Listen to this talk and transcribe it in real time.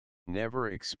Never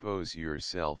expose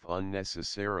yourself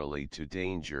unnecessarily to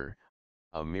danger.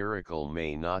 A miracle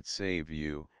may not save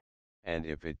you, and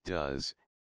if it does,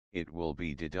 it will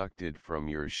be deducted from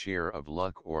your share of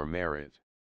luck or merit.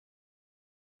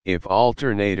 If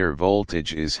alternator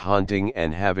voltage is hunting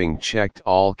and having checked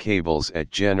all cables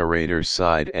at generator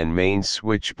side and main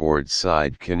switchboard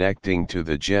side connecting to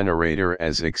the generator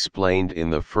as explained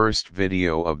in the first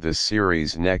video of the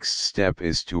series, next step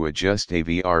is to adjust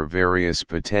AVR various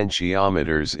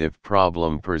potentiometers if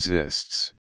problem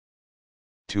persists.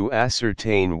 To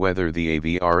ascertain whether the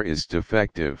AVR is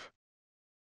defective.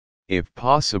 If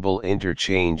possible,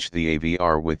 interchange the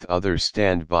AVR with other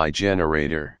standby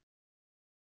generator.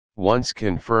 Once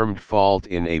confirmed fault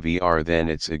in AVR, then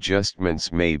its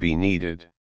adjustments may be needed.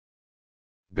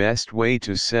 Best way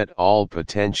to set all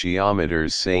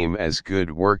potentiometers same as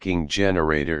good working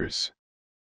generators.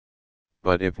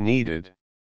 But if needed,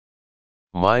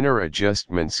 minor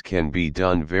adjustments can be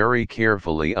done very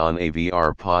carefully on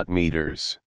AVR pot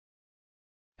meters,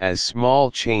 as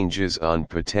small changes on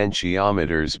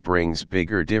potentiometers brings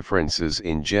bigger differences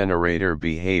in generator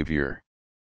behavior.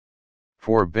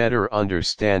 For better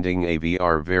understanding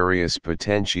AVR various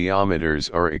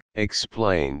potentiometers are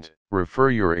explained, refer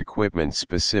your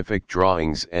equipment-specific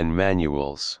drawings and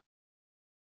manuals.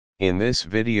 In this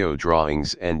video,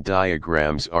 drawings and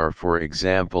diagrams are for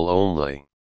example only.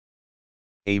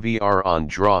 AVR on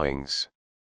drawings.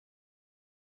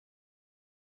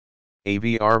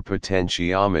 AVR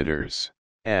potentiometers,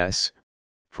 S,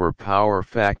 for power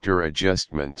factor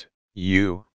adjustment,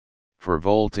 U, for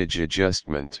voltage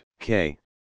adjustment, K,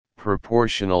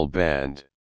 proportional band,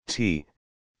 T,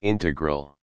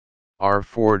 integral,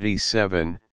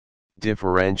 R47,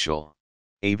 differential.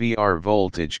 AVR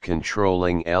voltage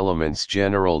controlling elements.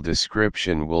 General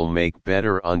description will make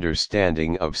better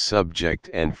understanding of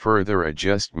subject and further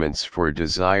adjustments for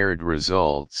desired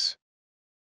results.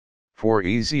 For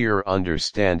easier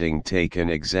understanding, take an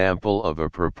example of a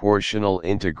proportional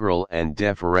integral and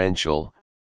differential,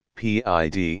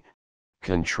 PID,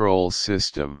 control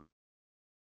system.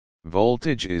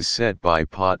 Voltage is set by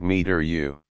pot meter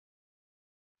U.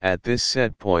 At this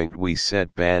set point we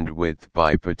set bandwidth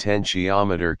by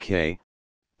potentiometer K,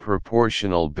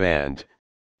 proportional band,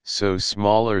 so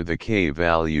smaller the K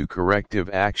value, corrective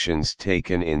actions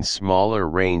taken in smaller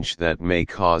range that may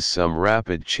cause some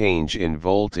rapid change in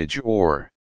voltage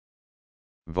or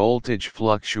voltage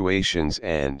fluctuations,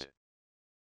 and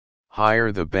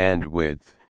higher the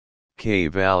bandwidth, K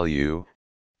value,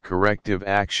 corrective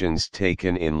actions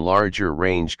taken in larger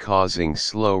range causing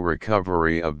slow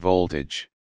recovery of voltage.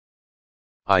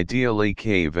 Ideally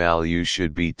K value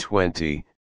should be 20,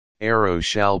 arrow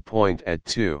shall point at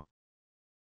 2.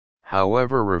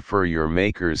 However, refer your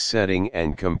maker's setting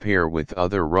and compare with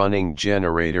other running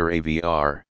generator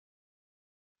AVR.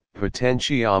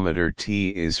 Potentiometer T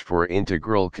is for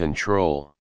integral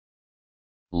control.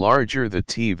 Larger the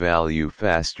T value,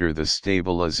 faster the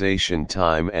stabilization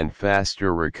time and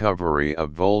faster recovery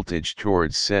of voltage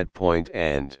towards set point,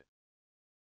 and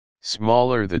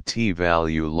smaller the T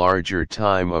value, larger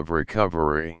time of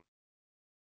recovery.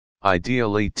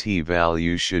 Ideally T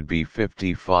value should be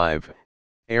 55,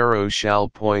 arrow shall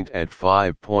point at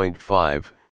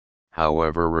 5.5,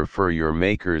 however refer your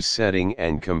maker's setting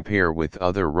and compare with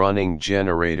other running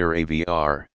generator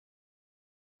AVR.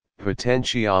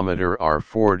 Potentiometer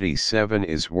R47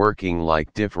 is working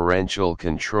like differential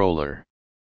controller.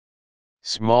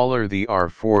 Smaller the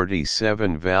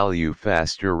R47 value,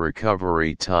 faster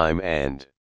recovery time, and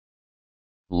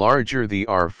larger the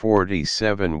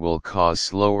R47 will cause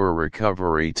slower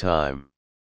recovery time.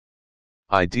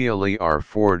 Ideally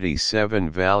R47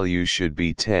 value should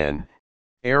be 10,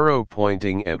 arrow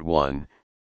pointing at 1,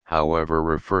 however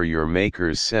refer your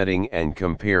maker's setting and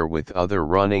compare with other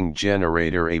running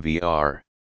generator AVR.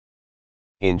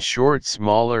 In short,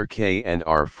 smaller K and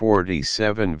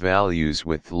R47 values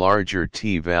with larger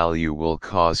T value will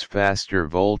cause faster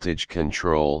voltage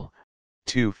control.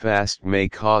 Too fast may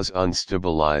cause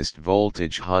unstabilized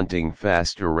voltage hunting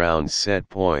fast around set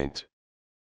point.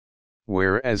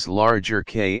 Whereas larger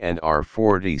K and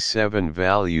R47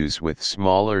 values with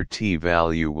smaller T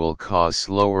value will cause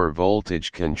slower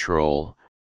voltage control.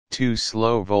 Too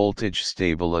slow voltage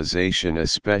stabilization,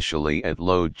 especially at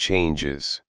load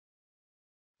changes.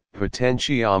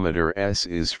 Potentiometer S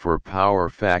is for power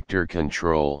factor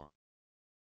control.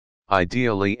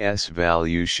 Ideally S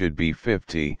value should be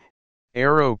 50,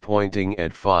 arrow pointing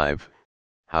at 5,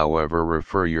 however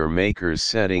refer your maker's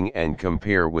setting and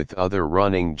compare with other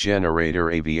running generator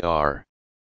AVR.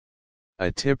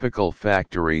 A typical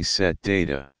factory set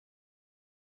data.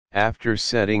 After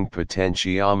setting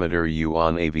potentiometer U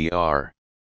on AVR,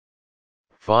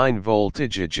 fine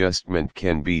voltage adjustment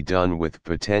can be done with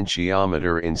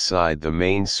potentiometer inside the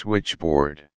main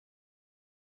switchboard.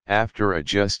 After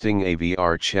adjusting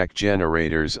AVR, check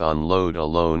generators on load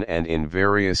alone and in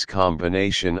various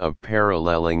combination of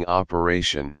paralleling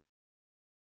operation.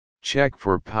 Check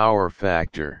for power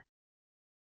factor.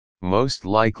 Most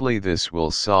likely this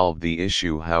will solve the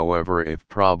issue. However, if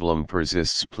problem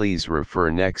persists, please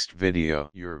refer next video.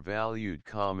 Your valued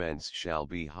comments shall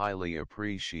be highly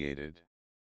appreciated.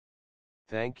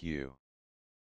 Thank you.